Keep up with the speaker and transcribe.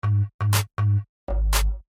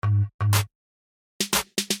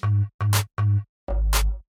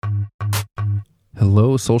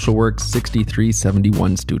Hello, Social Work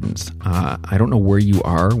 6371 students. I don't know where you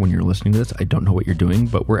are when you're listening to this. I don't know what you're doing,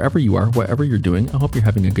 but wherever you are, whatever you're doing, I hope you're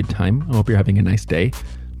having a good time. I hope you're having a nice day.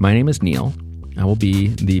 My name is Neil. I will be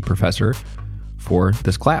the professor for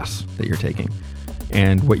this class that you're taking.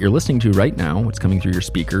 And what you're listening to right now, what's coming through your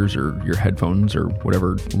speakers or your headphones or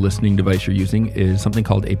whatever listening device you're using, is something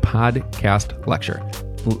called a podcast lecture.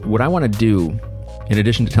 What I want to do, in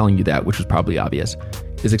addition to telling you that, which was probably obvious,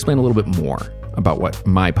 is explain a little bit more about what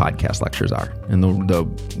my podcast lectures are and the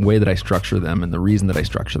way that I structure them and the reason that I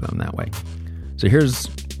structure them that way. So here's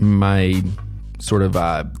my sort of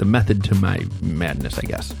the method to my madness, I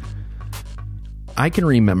guess. I can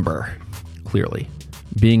remember clearly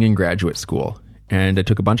being in graduate school, and I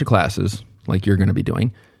took a bunch of classes like you're going to be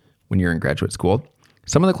doing when you're in graduate school.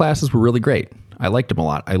 Some of the classes were really great. I liked them a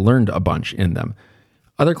lot. I learned a bunch in them.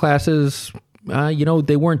 Other classes,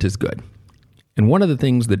 they weren't as good. And one of the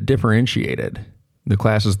things that differentiated the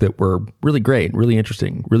classes that were really great, really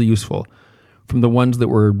interesting, really useful from the ones that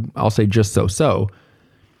were, I'll say, just so-so,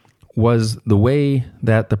 was the way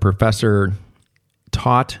that the professor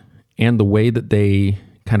taught and the way that they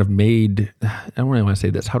kind of made, I don't really want to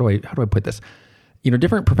say this. How do I put this?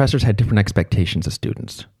 Different professors had different expectations of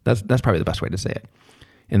students. That's probably the best way to say it.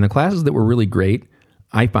 In the classes that were really great,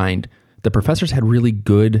 I find the professors had really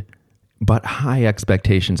good but high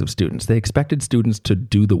expectations of students. They expected students to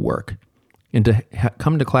do the work and to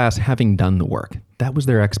come to class having done the work. That was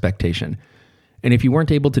their expectation. And if you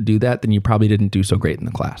weren't able to do that, then you probably didn't do so great in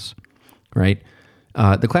the class, right?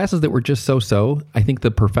 The classes that were just so-so, I think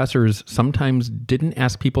the professors sometimes didn't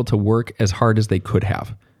ask people to work as hard as they could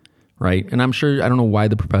have, right? And I'm sure, I don't know why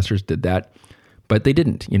the professors did that, but they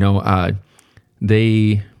didn't.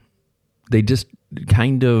 They just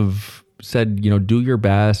kind of said, do your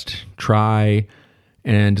best, try,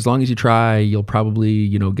 and as long as you try, you'll probably,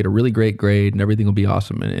 get a really great grade and everything will be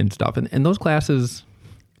awesome and stuff. And those classes,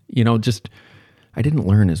 I didn't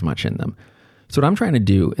learn as much in them. So what I'm trying to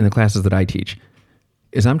do in the classes that I teach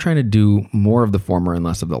is I'm trying to do more of the former and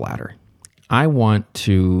less of the latter. I want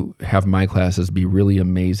to have my classes be really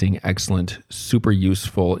amazing, excellent, super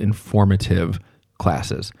useful, informative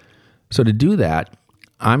classes. So to do that,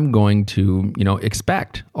 I'm going to,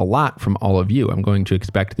 expect a lot from all of you. I'm going to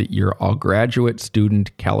expect that you're all graduate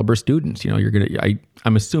student caliber students.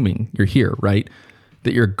 I'm assuming you're here, right?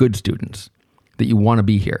 That you're good students, that you want to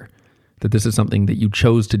be here, that this is something that you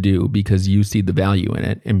chose to do because you see the value in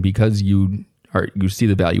it. And because you see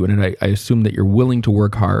the value in it, I assume that you're willing to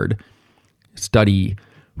work hard, study,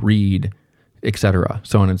 read, etc.,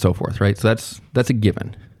 so on and so forth, right? So that's a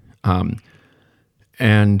given.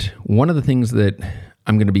 And one of the things that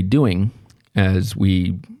I'm going to be doing as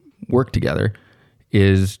we work together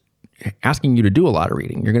is asking you to do a lot of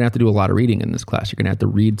reading. You're going to have to do a lot of reading in this class. You're going to have to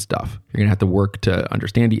read stuff. You're going to have to work to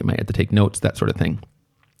understand it. You might have to take notes, that sort of thing.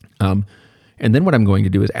 And then what I'm going to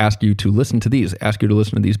do is ask you to listen to these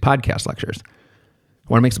podcast lectures. I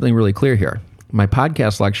want to make something really clear here. My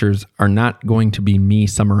podcast lectures are not going to be me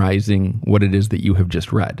summarizing what it is that you have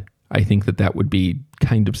just read. I think that would be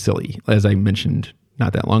kind of silly. As I mentioned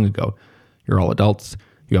not that long ago, you're all adults.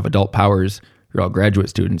 You have adult powers. You're all graduate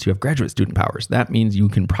students. You have graduate student powers. That means you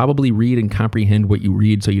can probably read and comprehend what you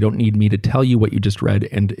read, so you don't need me to tell you what you just read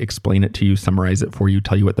and explain it to you, summarize it for you,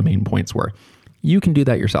 tell you what the main points were. You can do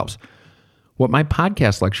that yourselves. What my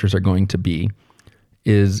podcast lectures are going to be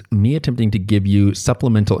is me attempting to give you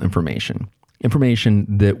supplemental information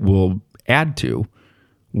that will add to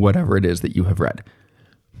whatever it is that you have read.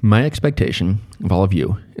 My expectation of all of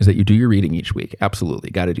you is that you do your reading each week. Absolutely,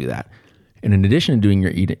 got to do that. And in addition to doing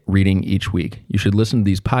your reading each week, you should listen to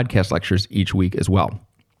these podcast lectures each week as well.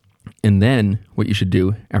 And then what you should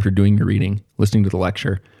do after doing your reading, listening to the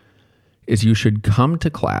lecture, is you should come to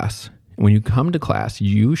class. When you come to class,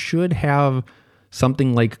 you should have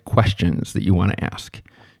something like questions that you want to ask.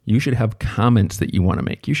 You should have comments that you want to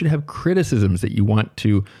make. You should have criticisms that you want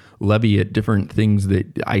to levy at different things that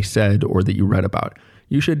I said or that you read about.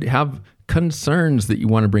 You should have concerns that you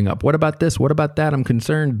want to bring up. What about this? What about that? I'm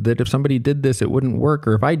concerned that if somebody did this, it wouldn't work,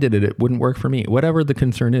 or if I did it, it wouldn't work for me. Whatever the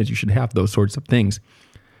concern is, you should have those sorts of things.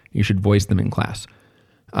 You should voice them in class.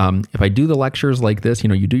 If I do the lectures like this,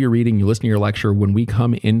 you do your reading, you listen to your lecture. When we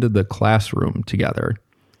come into the classroom together,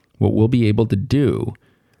 what we'll be able to do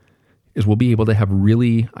is we'll be able to have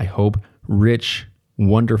really, I hope, rich,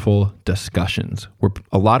 wonderful discussions where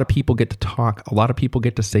a lot of people get to talk, a lot of people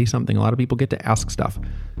get to say something, a lot of people get to ask stuff.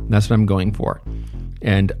 And that's what I'm going for.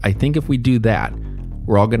 And I think if we do that,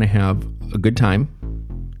 we're all going to have a good time.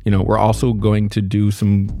 We're also going to do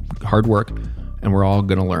some hard work, and we're all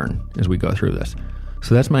going to learn as we go through this.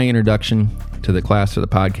 So that's my introduction to the class, to the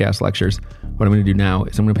podcast lectures. what I'm going to do now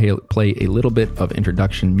is I'm going to play a little bit of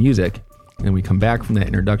introduction music. And we come back from that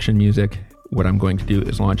introduction music. What I'm going to do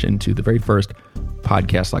is launch into the very first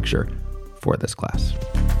podcast lecture for this class.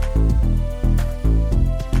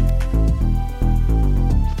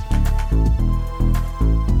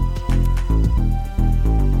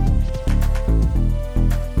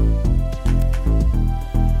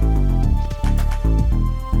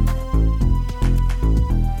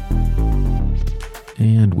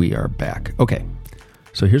 And we are back. Okay,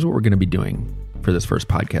 so here's what we're going to be doing for this first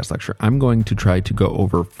podcast lecture. I'm going to try to go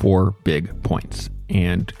over 4 big points.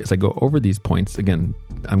 And as I go over these points, again,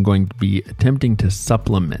 I'm going to be attempting to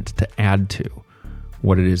supplement, to add to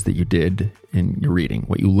what it is that you did in your reading,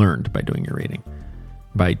 what you learned by doing your reading,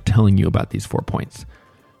 by telling you about these 4 points.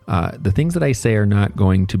 The things that I say are not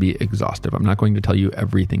going to be exhaustive. I'm not going to tell you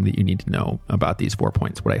everything that you need to know about these 4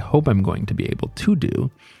 points. What I hope I'm going to be able to do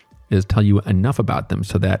is tell you enough about them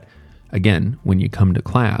so that, again, when you come to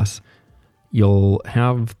class, you'll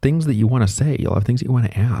have things that you want to say. You'll have things that you want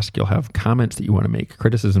to ask. You'll have comments that you want to make,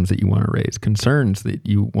 criticisms that you want to raise, concerns that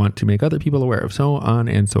you want to make other people aware of, so on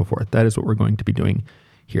and so forth. That is what we're going to be doing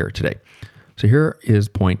here today. So here is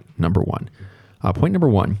point number 1. Point number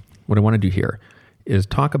 1, what I want to do here is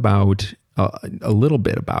talk about a little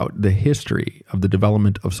bit about the history of the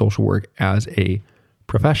development of social work as a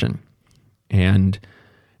profession. And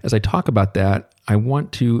as I talk about that, I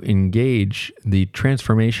want to engage the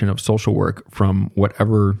transformation of social work from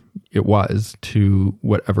whatever it was to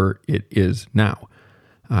whatever it is now.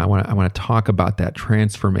 I want to talk about that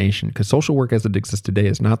transformation, because social work as it exists today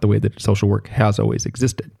is not the way that social work has always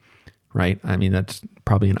existed, right? I mean, that's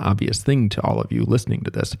probably an obvious thing to all of you listening to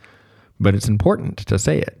this, but it's important to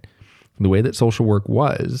say it. The way that social work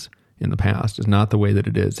was in the past is not the way that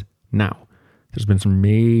it is now. There's been some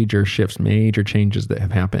major shifts, major changes that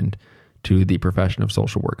have happened to the profession of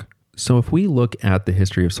social work. So if we look at the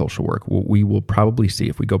history of social work, what we will probably see,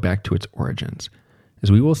 if we go back to its origins, is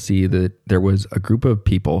we will see that there was a group of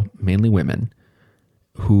people, mainly women,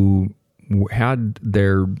 who had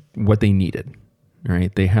what they needed,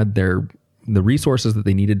 right? They had the resources that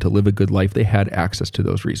they needed to live a good life. They had access to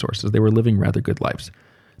those resources. They were living rather good lives.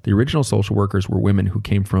 The original social workers were women who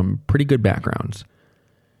came from pretty good backgrounds.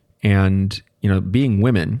 And, being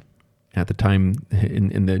women at the time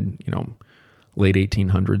in the, late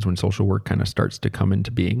 1800s, when social work kind of starts to come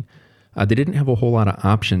into being, they didn't have a whole lot of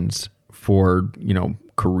options for,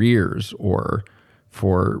 careers or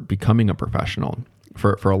for becoming a professional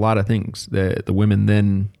for a lot of things. The women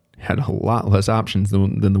then had a lot less options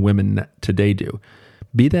than the women today do.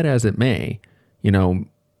 Be that as it may, the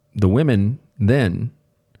women then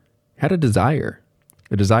had a desire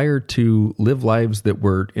to live lives that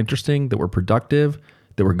were interesting, that were productive,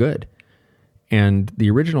 that were good. And the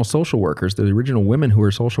original social workers, the original women who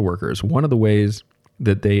were social workers, one of the ways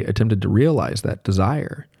that they attempted to realize that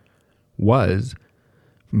desire was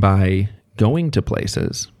by going to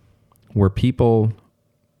places where people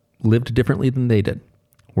lived differently than they did,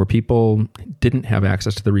 where people didn't have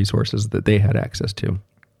access to the resources that they had access to.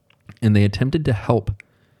 And they attempted to help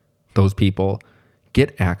those people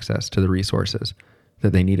get access to the resources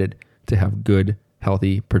that they needed to have good,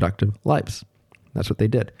 healthy, productive lives. That's what they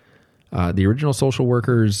did. The original social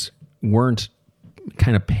workers weren't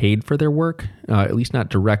kind of paid for their work, at least not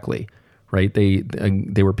directly, right?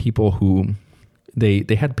 They were people who, they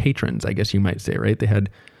had patrons, I guess you might say, right? They had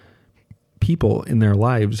people in their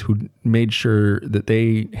lives who made sure that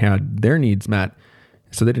they had their needs met,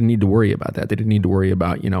 so they didn't need to worry about that. They didn't need to worry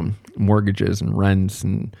about, mortgages and rents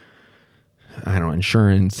and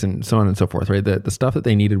insurance and so on and so forth, right? The stuff that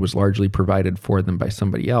they needed was largely provided for them by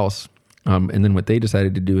somebody else. And then what they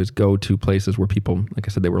decided to do is go to places where people, like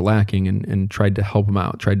I said, they were lacking and tried to help them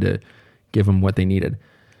out, tried to give them what they needed.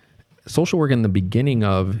 Social work in the beginning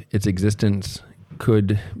of its existence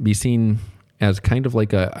could be seen as kind of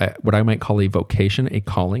like what I might call a vocation, a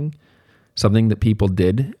calling, something that people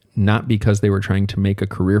did, not because they were trying to make a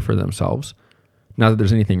career for themselves. Not that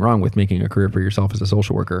there's anything wrong with making a career for yourself as a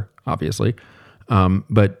social worker, obviously.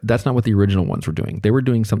 But that's not what the original ones were doing. They were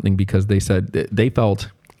doing something because they said, they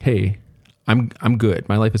felt, hey, I'm good.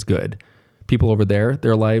 My life is good. People over there,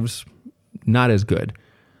 their lives, not as good.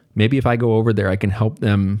 Maybe if I go over there, I can help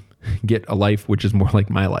them get a life which is more like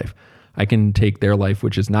my life. I can take their life,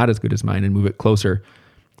 which is not as good as mine, and move it closer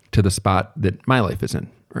to the spot that my life is in.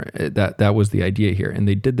 Right? That was the idea here. And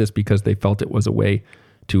they did this because they felt it was a way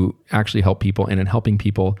to actually help people, and in helping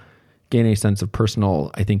people gain a sense of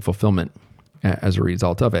personal, I think, fulfillment as a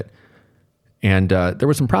result of it. And there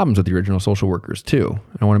were some problems with the original social workers too.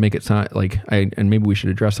 I want to make it sound like, and maybe we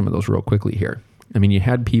should address some of those real quickly here. I mean, you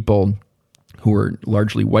had people who were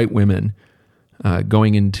largely white women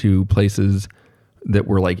going into places that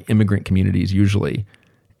were like immigrant communities usually.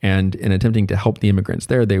 And in attempting to help the immigrants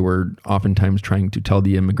there, they were oftentimes trying to tell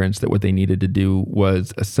the immigrants that what they needed to do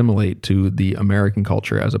was assimilate to the American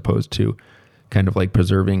culture as opposed to kind of like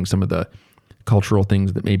preserving some of the cultural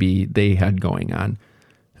things that maybe they had going on.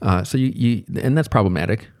 So and that's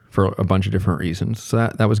problematic for a bunch of different reasons. So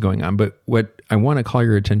that was going on. But what I want to call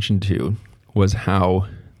your attention to was how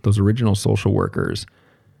those original social workers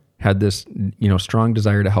had this, strong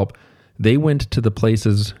desire to help. They went to the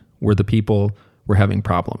places where the people were having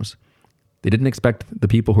problems. They didn't expect the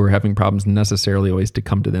people who were having problems necessarily always to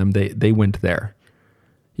come to them. They went there.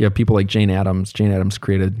 You have people like Jane Addams. Jane Addams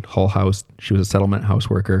created Hull House. She was a settlement house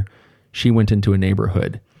worker. She went into a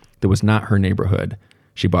neighborhood that was not her neighborhood.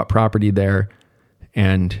 She bought property there,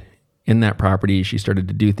 and in that property, she started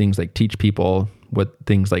to do things like teach people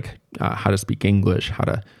things like how to speak English, how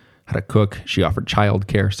to cook. She offered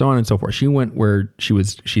childcare, so on and so forth. She went where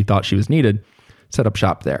she thought she was needed, set up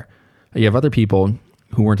shop there. You have other people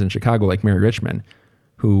who weren't in Chicago, like Mary Richmond,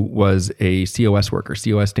 who was a COS worker.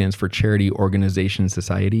 COS stands for Charity Organization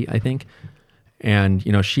Society, I think. And,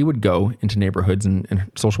 she would go into neighborhoods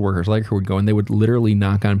and social workers like her would go, and they would literally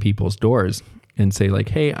knock on people's doors and say like,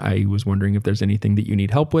 hey, I was wondering if there's anything that you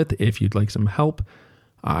need help with. If you'd like some help,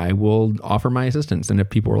 I will offer my assistance. And if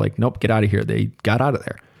people were like, nope, get out of here, they got out of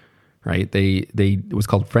there, right? It was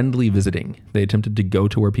called friendly visiting. They attempted to go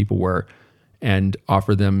to where people were and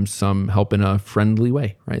offer them some help in a friendly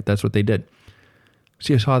way, right? That's what they did.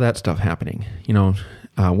 So you saw that stuff happening.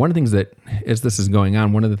 One of the things that, as this is going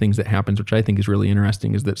on, one of the things that happens, which I think is really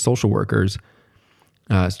interesting, is that social workers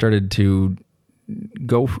started to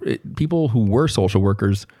people who were social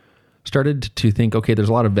workers started to think, okay, there's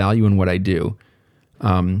a lot of value in what I do.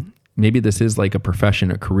 Maybe this is like a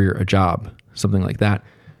profession, a career, a job, something like that.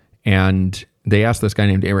 And they asked this guy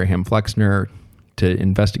named Abraham Flexner to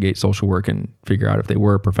investigate social work and figure out if they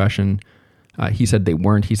were a profession. He said they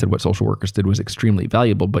weren't. He said what social workers did was extremely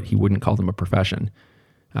valuable, but he wouldn't call them a profession.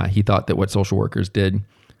 He thought that what social workers did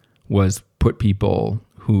was put people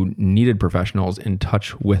who needed professionals in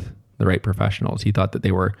touch with the right professionals. He thought that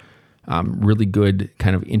they were really good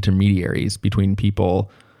kind of intermediaries between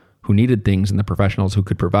people who needed things and the professionals who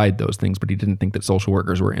could provide those things, but he didn't think that social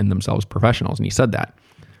workers were in themselves professionals, and he said that.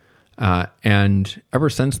 And ever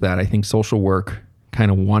since that, I think social work kind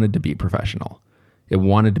of wanted to be professional. It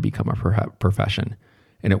wanted to become a profession,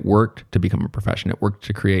 and it worked to become a profession. It worked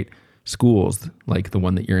to create schools like the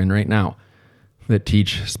one that you're in right now that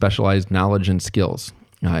teach specialized knowledge and skills.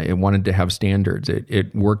 It wanted to have standards.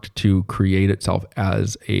 It worked to create itself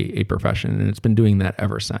as a profession, and it's been doing that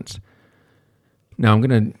ever since. Now, I'm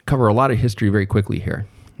going to cover a lot of history very quickly here.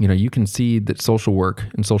 You can see that social work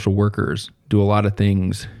and social workers do a lot of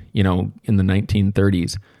things, in the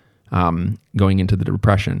 1930s, going into the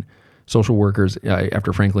Depression. Social workers,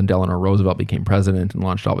 after Franklin Delano Roosevelt became president and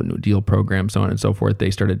launched all the New Deal programs, so on and so forth,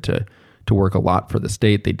 they started to work a lot for the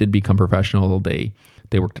state. They did become professional. They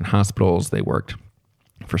worked in hospitals. They worked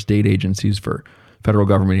for state agencies, for federal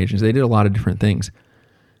government agencies. They did a lot of different things.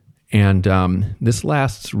 And this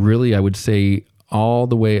lasts really, I would say, all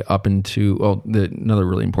the way up into, another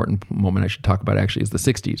really important moment I should talk about actually is the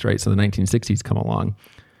 60s, right? So the 1960s come along.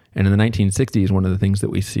 And in the 1960s, one of the things that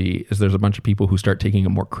we see is there's a bunch of people who start taking a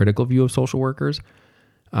more critical view of social workers.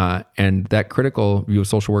 And that critical view of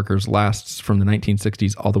social workers lasts from the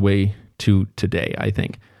 1960s all the way to today, I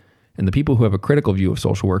think. And the people who have a critical view of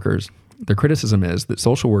social workers, their criticism is that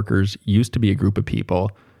social workers used to be a group of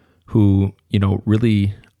people who,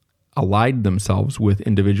 really allied themselves with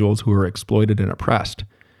individuals who were exploited and oppressed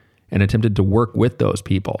and attempted to work with those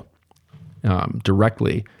people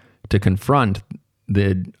directly to confront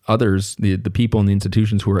the others, the people in the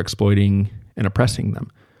institutions who are exploiting and oppressing them.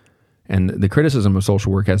 And the criticism of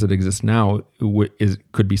social work as it exists now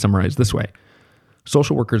could be summarized this way.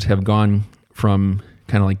 Social workers have gone from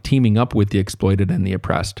kind of like teaming up with the exploited and the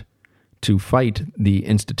oppressed to fight the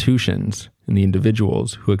institutions and the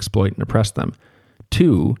individuals who exploit and oppress them.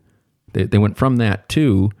 They went from that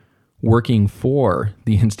to working for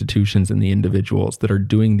the institutions and the individuals that are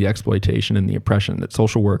doing the exploitation and the oppression. That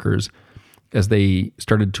social workers, as they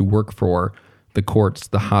started to work for the courts,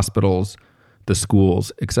 the hospitals, the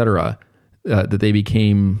schools, etc., that they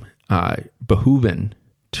became behooven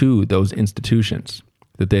to those institutions,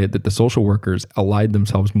 that the social workers allied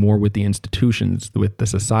themselves more with the institutions, with the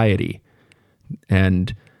society,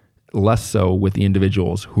 and less so with the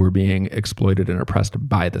individuals who are being exploited and oppressed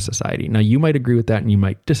by the society. Now, you might agree with that and you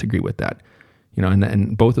might disagree with that.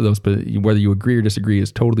 And both of those, whether you agree or disagree,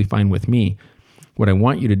 is totally fine with me. What I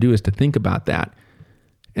want you to do is to think about that.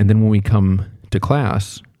 And then when we come to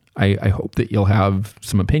class, I hope that you'll have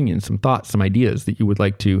some opinions, some thoughts, some ideas that you would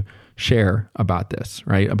like to share about this,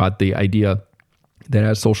 right? About the idea that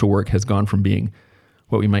as social work has gone from being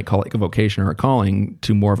what we might call like a vocation or a calling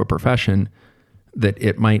to more of a profession, that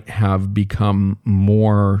it might have become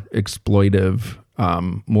more exploitive,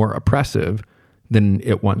 more oppressive than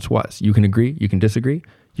it once was. You can agree, you can disagree,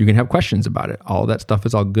 you can have questions about it. All of that stuff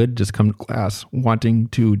is all good. Just come to class wanting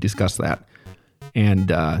to discuss that.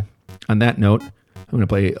 And on that note, I'm going to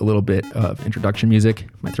play a little bit of introduction music.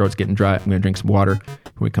 My throat's getting dry. I'm going to drink some water.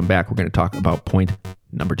 When we come back, we're going to talk about point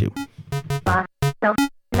number 2.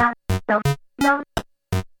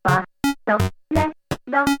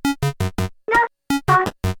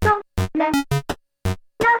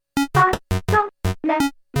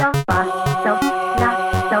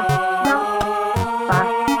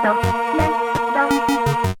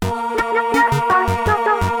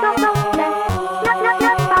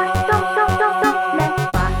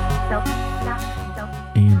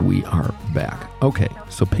 And we are back. Okay,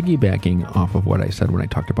 so piggybacking off of what I said when I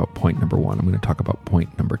talked about point number 1, I'm going to talk about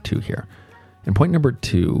point number 2 here. And point number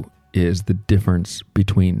 2 is the difference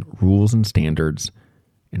between rules and standards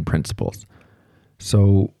and principles.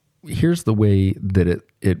 So here's the way that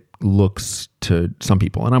it looks to some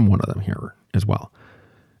people, and I'm one of them here as well,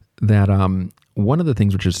 that one of the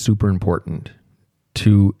things which is super important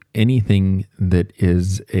to anything that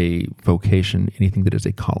is a vocation, anything that is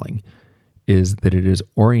a calling, is that it is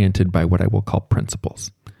oriented by what I will call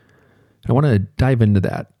principles. I want to dive into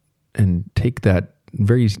that and take that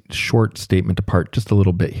very short statement apart just a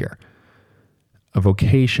little bit here. A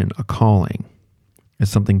vocation, a calling, is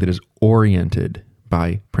something that is oriented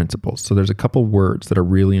by principles. So there's a couple words that are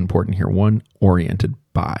really important here. One, oriented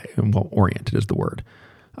by, and well, oriented is the word.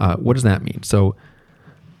 What does that mean? So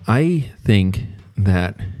I think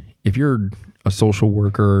that if you're a social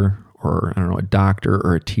worker or, I don't know, a doctor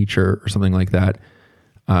or a teacher or something like that,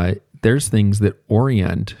 there's things that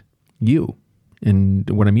orient you. And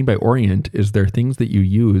what I mean by orient is there are things that you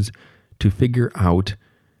use to figure out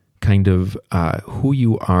kind of who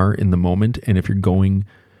you are in the moment, and if you're going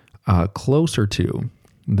closer to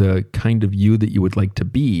the kind of you that you would like to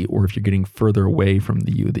be, or if you're getting further away from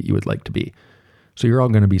the you that you would like to be. So you're all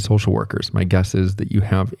going to be social workers. My guess is that you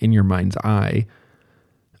have in your mind's eye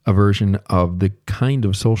a version of the kind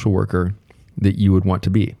of social worker that you would want to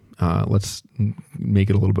be. Let's make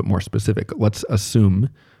it a little bit more specific. Let's assume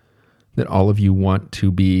that all of you want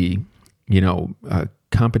to be,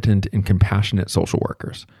 competent and compassionate social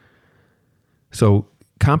workers. So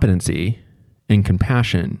competency and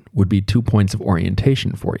compassion would be 2 points of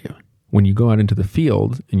orientation for you. When you go out into the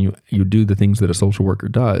field and you do the things that a social worker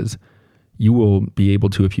does, you will be able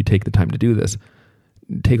to, if you take the time to do this,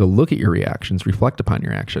 take a look at your reactions, reflect upon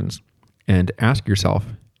your actions, and ask yourself,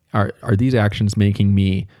 are these actions making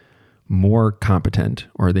me more competent,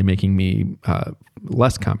 or are they making me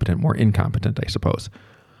less competent, more incompetent, I suppose?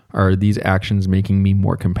 Are these actions making me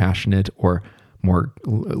more compassionate or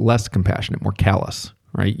less compassionate, more callous,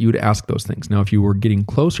 right? You would ask those things. Now, if you were getting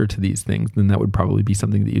closer to these things, then that would probably be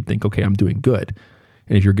something that you'd think, okay, I'm doing good.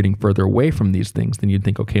 And if you're getting further away from these things, then you'd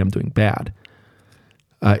think, okay, I'm doing bad.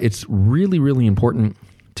 It's really, really important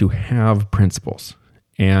to have principles.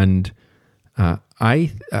 And one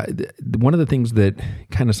of the things that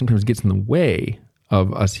kind of sometimes gets in the way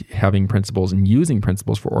of us having principles and using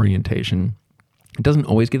principles for orientation, it doesn't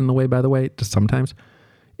always get in the way, by the way, just sometimes,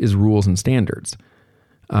 is rules and standards.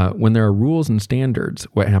 When there are rules and standards,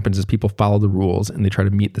 what happens is people follow the rules and they try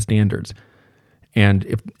to meet the standards.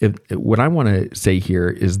 And if what I want to say here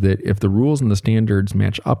is that if the rules and the standards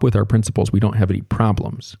match up with our principles, we don't have any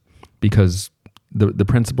problems, because the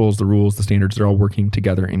principles, the rules, the standards are all working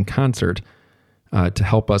together in concert to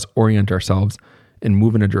help us orient ourselves and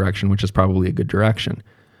move in a direction which is probably a good direction.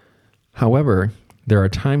 However, there are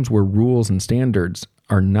times where rules and standards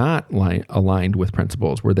are not aligned with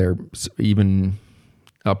principles, where they're even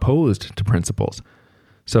opposed to principles.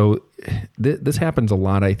 So this happens a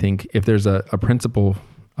lot, I think, if there's a principle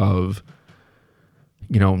of,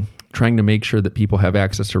 trying to make sure that people have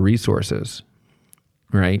access to resources,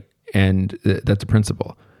 right? And that's a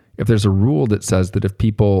principle. If there's a rule that says that if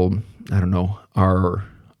people, are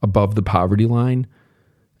above the poverty line,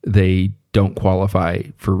 they don't qualify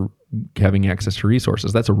for having access to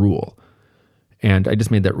resources, that's a rule. And I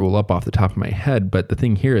just made that rule up off the top of my head. But the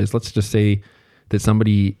thing here is, let's just say that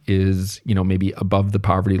somebody is, maybe above the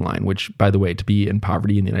poverty line, which, by the way, to be in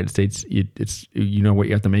poverty in the United States, it's what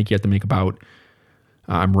you have to make? You have to make about,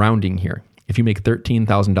 I'm rounding here. If you make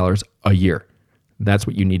 $13,000 a year, that's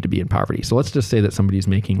what you need to be in poverty. So let's just say that somebody's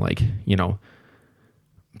making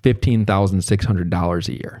 $15,600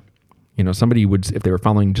 a year. somebody would, if they were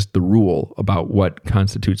following just the rule about what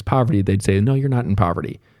constitutes poverty, they'd say, no, you're not in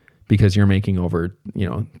poverty because you're making over,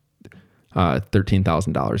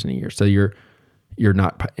 $13,000 in a year. So you're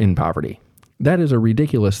not in poverty. That is a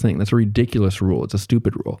ridiculous thing. That's a ridiculous rule. It's a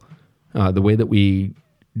stupid rule. The way that we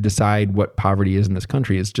decide what poverty is in this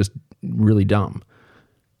country is just really dumb.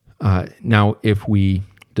 Now, if we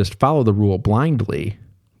just follow the rule blindly,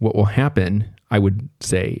 what will happen, I would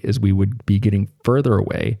say, is we would be getting further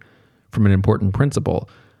away from an important principle,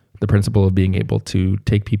 the principle of being able to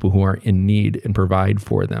take people who are in need and provide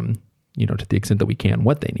for them, to the extent that we can,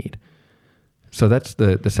 what they need. So that's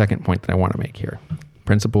the second point that I want to make here.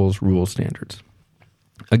 Principles, rules, standards.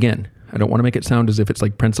 Again, I don't want to make it sound as if it's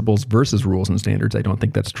like principles versus rules and standards. I don't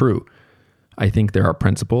think that's true. I think there are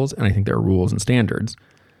principles and I think there are rules and standards.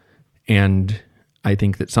 And I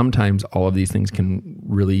think that sometimes all of these things can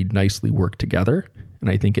really nicely work together. And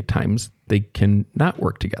I think at times they can not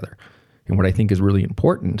work together. And what I think is really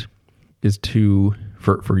important is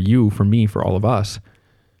for you, for me, for all of us,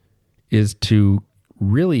 is to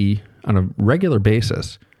really, on a regular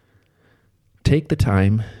basis, take the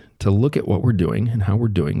time to look at what we're doing and how we're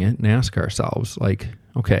doing it and ask ourselves, like,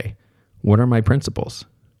 okay, what are my principles?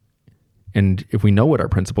 And if we know what our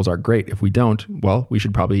principles are, great. If we don't, well, we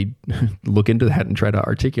should probably look into that and try to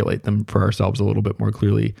articulate them for ourselves a little bit more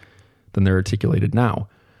clearly than they're articulated now.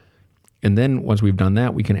 And then once we've done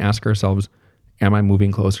that, we can ask ourselves, am I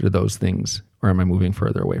moving closer to those things or am I moving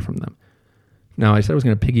further away from them? Now, I said I was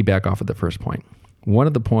going to piggyback off of the first point. One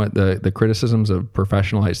of the criticisms of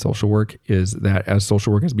professionalized social work is that as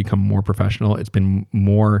social work has become more professional, it's been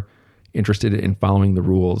more interested in following the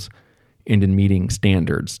rules and in meeting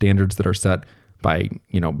standards that are set by,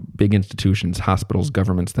 big institutions, hospitals,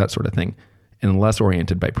 governments, that sort of thing, and less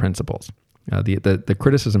oriented by principles. The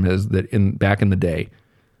criticism is that back in the day,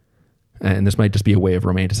 and this might just be a way of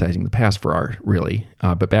romanticizing the past for art, really,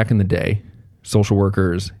 but back in the day, social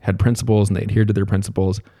workers had principles and they adhered to their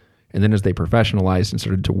principles. And then as they professionalized and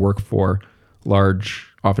started to work for large,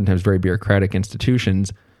 oftentimes very bureaucratic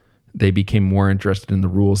institutions, they became more interested in the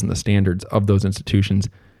rules and the standards of those institutions,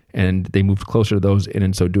 and they moved closer to those, and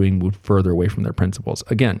in so doing, moved further away from their principles.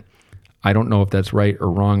 Again, I don't know if that's right or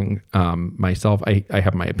wrong myself. I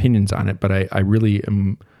have my opinions on it, but I really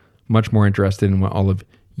am much more interested in what all of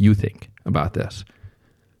you think about this.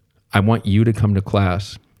 I want you to come to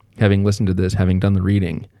class, having listened to this, having done the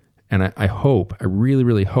reading, and I really,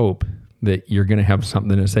 really hope that you're going to have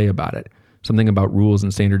something to say about it. Something about rules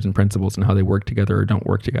and standards and principles and how they work together or don't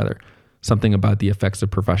work together. Something about the effects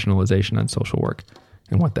of professionalization on social work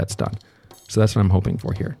and what that's done. So that's what I'm hoping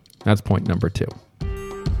for here. That's point number 2.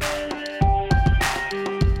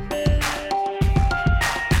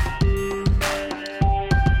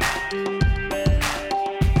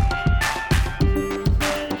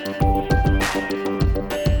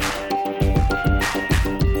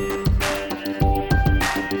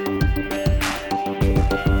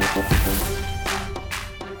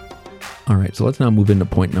 All right, so let's now move into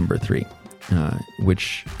point number 3,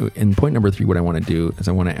 which in point number 3, what I want to do is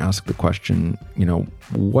I want to ask the question,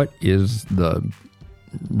 what is the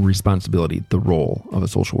responsibility, the role of a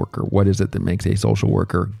social worker? What is it that makes a social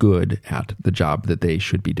worker good at the job that they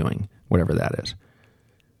should be doing, whatever that is?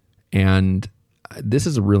 And this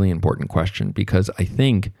is a really important question because I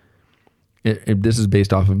think this is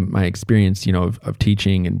based off of my experience, of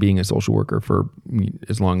teaching and being a social worker for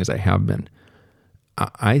as long as I have been.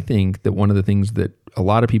 I think that one of the things that a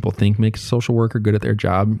lot of people think makes a social worker good at their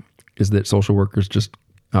job is that social workers just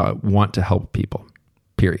want to help people,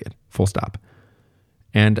 period, full stop.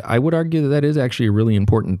 And I would argue that that is actually a really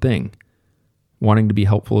important thing. Wanting to be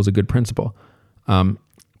helpful is a good principle.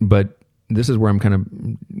 But this is where I'm kind of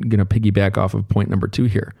going to piggyback off of point number 2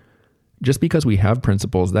 here. Just because we have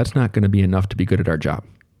principles, that's not going to be enough to be good at our job.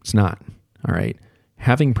 It's not, all right?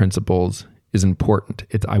 Having principles is important.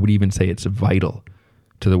 I would even say it's vital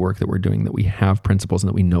to the work that we're doing, that we have principles and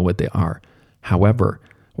that we know what they are. However,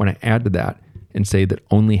 when I add to that and say that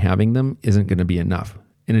only having them isn't going to be enough,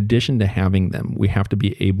 in addition to having them, we have to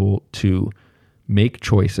be able to make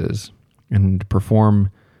choices and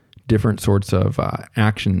perform different sorts of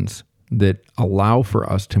actions that allow for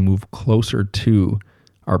us to move closer to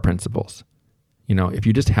our principles. If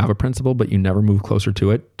you just have a principle but you never move closer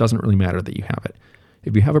to it, doesn't really matter that you have it.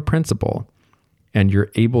 If you have a principle and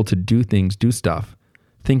you're able to do stuff,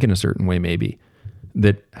 think in a certain way maybe,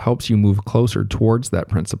 that helps you move closer towards that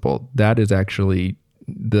principle, that is actually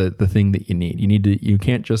the thing that you need. You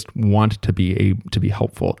can't just want to be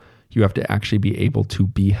helpful. You have to actually be able to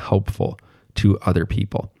be helpful to other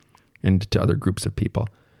people and to other groups of people.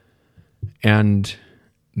 And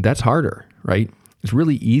that's harder, right? It's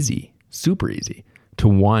really easy super easy to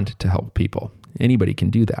want to help people. Anybody can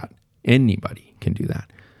do that. Anybody can do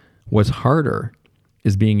that. What's harder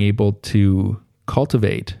is being able to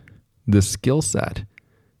cultivate the skill set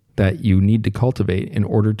that you need to cultivate in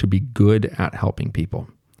order to be good at helping people.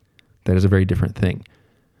 That is a very different thing.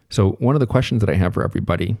 So one of the questions that I have for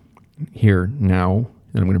everybody here now,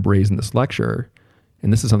 that I'm going to raise in this lecture,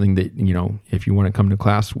 and this is something that, if you want to come to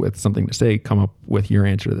class with something to say, come up with your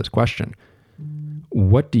answer to this question.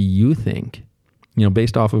 What do you think,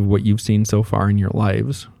 based off of what you've seen so far in your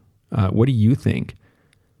lives, what do you think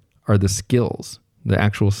are the skills, the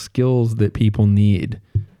actual skills that people need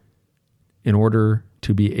in order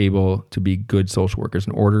to be able to be good social workers,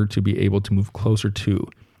 in order to be able to move closer to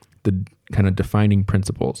the kind of defining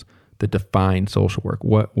principles that define social work?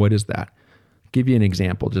 What is that? Give you an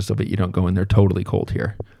example just so that you don't go in there totally cold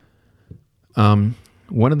here.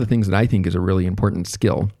 One of the things that I think is a really important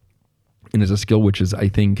skill, and is a skill which is, I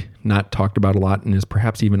think, not talked about a lot and is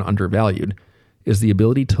perhaps even undervalued, is the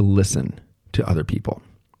ability to listen to other people.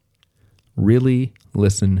 Really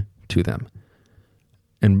listen to them.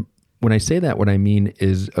 And when I say that, what I mean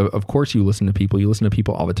is, of course you listen to people. You listen to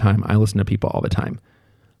people all the time. I listen to people all the time.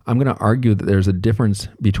 I'm going to argue that there's a difference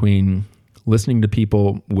between listening to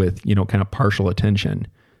people with, kind of partial attention,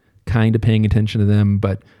 kind of paying attention to them,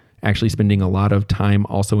 but actually spending a lot of time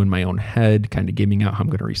also in my own head, kind of gaming out how I'm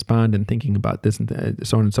going to respond and thinking about this and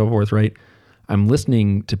so on and so forth, right? I'm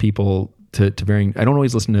listening to people to varying, I don't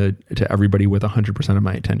always listen to everybody with 100% of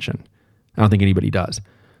my attention. I don't think anybody does.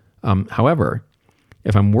 However,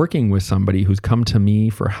 if I'm working with somebody who's come to me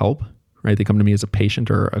for help, right? They come to me as a patient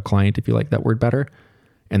or a client, if you like that word better.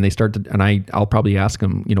 And they start to, and I'll probably ask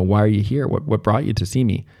them, why are you here? What brought you to see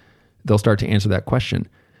me? They'll start to answer that question.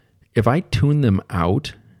 If I tune them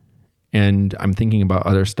out and I'm thinking about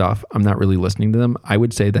other stuff, I'm not really listening to them, I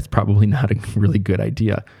would say that's probably not a really good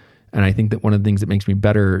idea. And I think that one of the things that makes me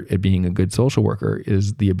better at being a good social worker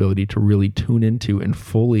is the ability to really tune into and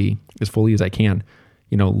as fully as I can,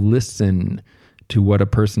 listen to what a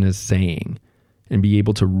person is saying and be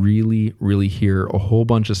able to really, really hear a whole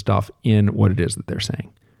bunch of stuff in what it is that they're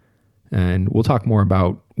saying. And we'll talk more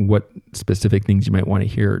about what specific things you might want to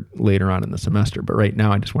hear later on in the semester. But right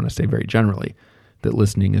now, I just want to say very generally that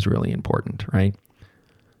listening is really important, right?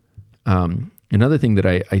 Another thing that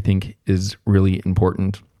I think is really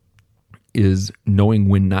important is knowing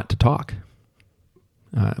when not to talk,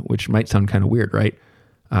 which might sound kind of weird, right?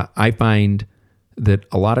 I find that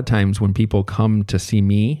a lot of times when people come to see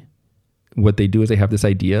me, what they do is they have this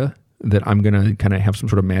idea that I'm going to kind of have some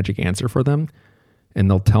sort of magic answer for them. And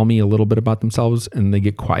they'll tell me a little bit about themselves and they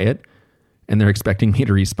get quiet and they're expecting me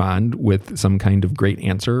to respond with some kind of great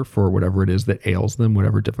answer for whatever it is that ails them,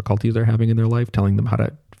 whatever difficulties they're having in their life, telling them how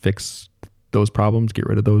to fix those problems, get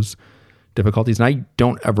rid of those difficulties. And I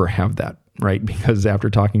don't ever have that, right? Because after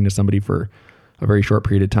talking to somebody for a very short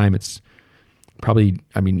period of time, it's probably,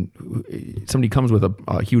 somebody comes with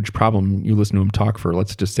a huge problem. You listen to them talk for,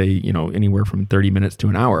 let's just say, anywhere from 30 minutes to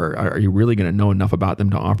an hour. Are you really going to know enough about them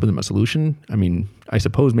to offer them a solution? I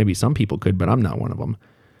suppose maybe some people could, but I'm not one of them.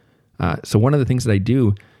 So one of the things that I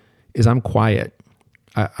do is I'm quiet.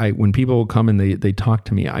 When people come and they talk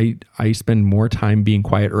to me, I spend more time being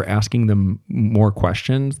quiet or asking them more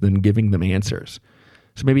questions than giving them answers.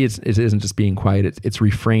 So maybe it isn't just being quiet, it's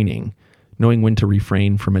refraining. Knowing when to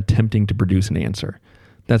refrain from attempting to produce an answer.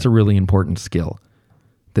 That's a really important skill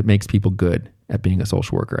that makes people good at being a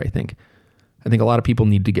social worker, I think. I think a lot of people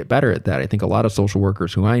need to get better at that. I think a lot of social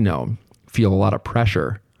workers who I know feel a lot of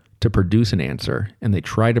pressure to produce an answer, and they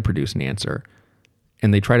try to produce an answer,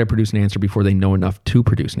 and they try to produce an answer before they know enough to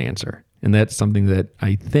produce an answer. And that's something that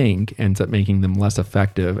I think ends up making them less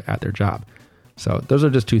effective at their job. So those are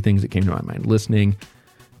just two things that came to my mind: listening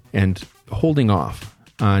and holding off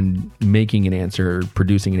on making an answer,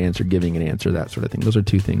 producing an answer, giving an answer, that sort of thing. Those are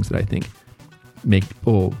two things that I think make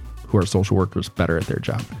people who are social workers better at their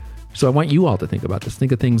job. So I want you all to think about this.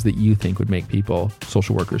 Think of things that you think would make people,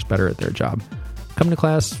 social workers, better at their job. Come to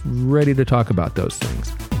class ready to talk about those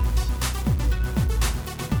things.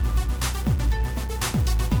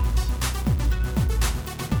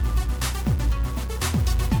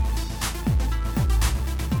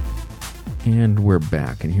 And we're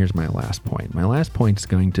back, and here's my last point. My last point is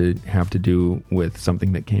going to have to do with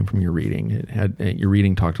something that came from your reading. Your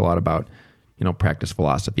reading talked a lot about, practice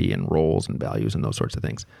philosophy and roles and values and those sorts of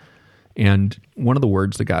things. And one of the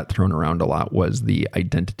words that got thrown around a lot was the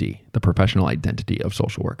identity, the professional identity of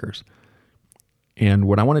social workers. And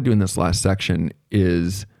what I want to do in this last section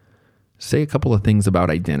is say a couple of things about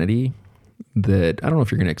identity that I don't know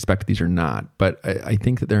if you're going to expect these or not, but I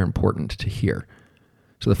think that they're important to hear.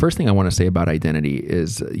 So the first thing I want to say about identity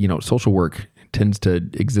is, social work tends to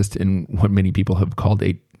exist in what many people have called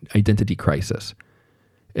a identity crisis.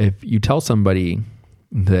 If you tell somebody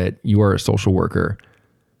that you are a social worker,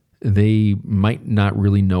 they might not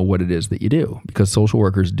really know what it is that you do, because social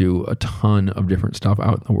workers do a ton of different stuff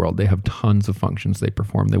out in the world. They have tons of functions they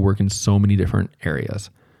perform. They work in so many different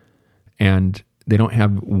areas, and they don't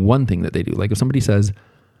have one thing that they do. Like if somebody says,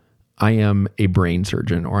 I am a brain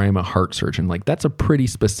surgeon or I am a heart surgeon, like that's a pretty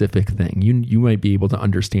specific thing. You might be able to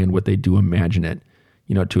understand what they do, imagine it,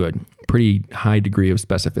 to a pretty high degree of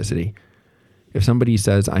specificity. If somebody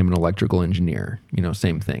says I'm an electrical engineer,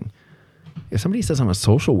 same thing. If somebody says I'm a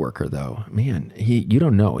social worker, though, man, you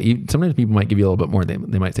don't know. Sometimes people might give you a little bit more. They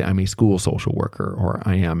might say I'm a school social worker, or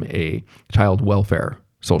I am a child welfare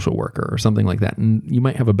social worker, or something like that. And you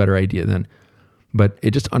might have a better idea then. But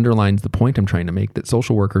it just underlines the point I'm trying to make, that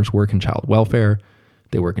social workers work in child welfare,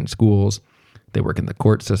 they work in schools, they work in the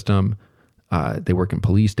court system, they work in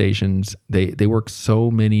police stations, they work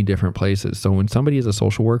so many different places. So when somebody is a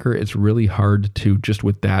social worker, it's really hard to just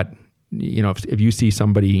with that, if you see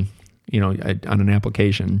somebody, on an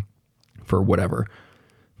application for whatever,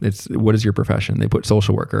 it's what is your profession? They put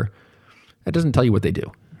social worker. That doesn't tell you what they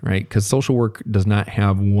do, right? Because social work does not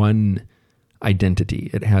have one identity.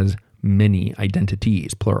 It has many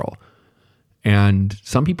identities, plural. And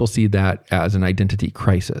some people see that as an identity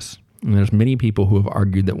crisis. And there's many people who have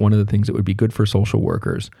argued that one of the things that would be good for social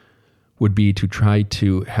workers would be to try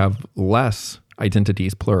to have less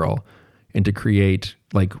identities, plural, and to create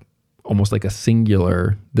almost like a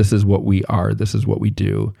singular, this is what we are, this is what we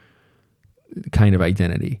do kind of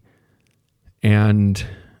identity. And,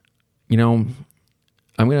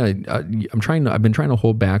 I've been trying to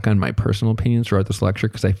hold back on my personal opinions throughout this lecture,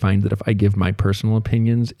 because I find that if I give my personal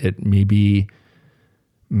opinions, it maybe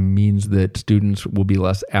means that students will be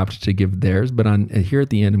less apt to give theirs. But here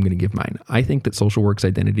at the end, I'm going to give mine. I think that social work's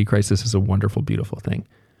identity crisis is a wonderful, beautiful thing,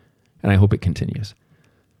 and I hope it continues.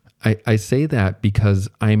 I say that because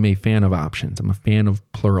I'm a fan of options. I'm a fan of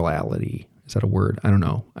plurality. Is that a word? I don't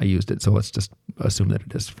know. I used it, so let's just assume that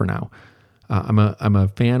it is for now. I'm a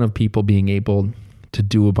fan of people being able to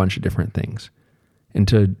do a bunch of different things and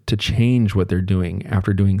to change what they're doing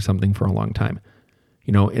after doing something for a long time.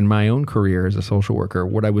 In my own career as a social worker,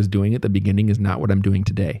 what I was doing at the beginning is not what I'm doing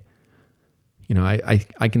today.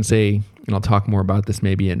 I can say, and I'll talk more about this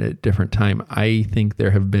maybe in a different time, I think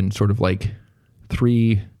there have been sort of like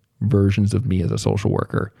 3 versions of me as a social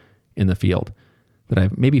worker in the field that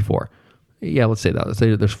I've, maybe 4. Yeah, let's say that. Let's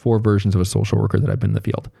say that there's 4 versions of a social worker that I've been in the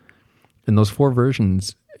field. And those 4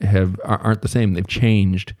 versions aren't the same. They've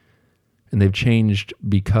changed, and they've changed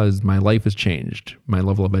because my life has changed. My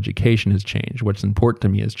level of education has changed. What's important to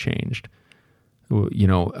me has changed.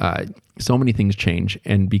 So many things change.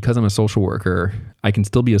 And because I'm a social worker, I can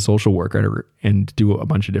still be a social worker and do a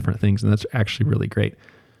bunch of different things. And that's actually really great.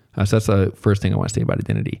 So that's the first thing I want to say about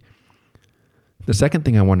identity. The second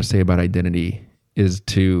thing I want to say about identity is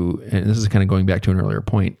and this is kind of going back to an earlier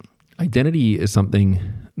point, identity is something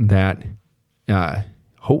that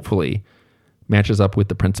hopefully matches up with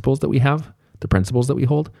the principles that we have, the principles that we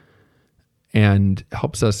hold, and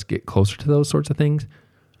helps us get closer to those sorts of things.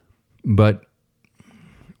 But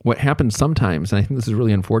what happens sometimes, and I think this is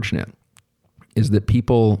really unfortunate, is that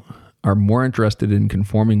people are more interested in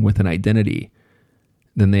conforming with an identity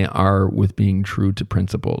than they are with being true to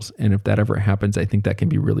principles. And if that ever happens, I think that can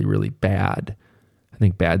be really, really bad. I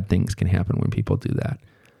think bad things can happen when people do that.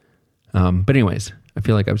 But anyways, I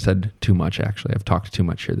feel like I've said too much, actually. I've talked too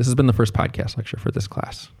much here. This has been the first podcast lecture for this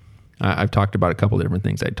class. I've talked about a couple of different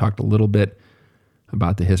things. I talked a little bit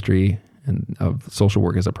about the history of social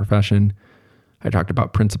work as a profession. I talked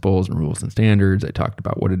about principles and rules and standards. I talked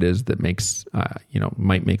about what it is that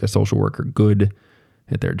might make a social worker good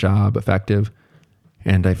at their job, effective.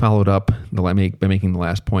 And I followed up by making the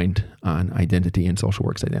last point on identity and social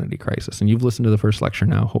work's identity crisis. And you've listened to the first lecture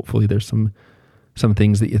now. Hopefully there's some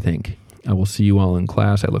things that you think. I will see you all in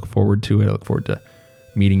class. I look forward to it. I look forward to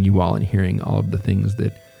meeting you all and hearing all of the things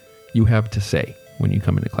that you have to say when you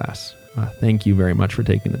come into class. Thank you very much for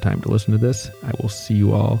taking the time to listen to this. I will see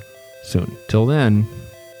you all soon. Till then,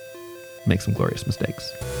 make some glorious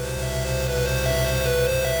mistakes.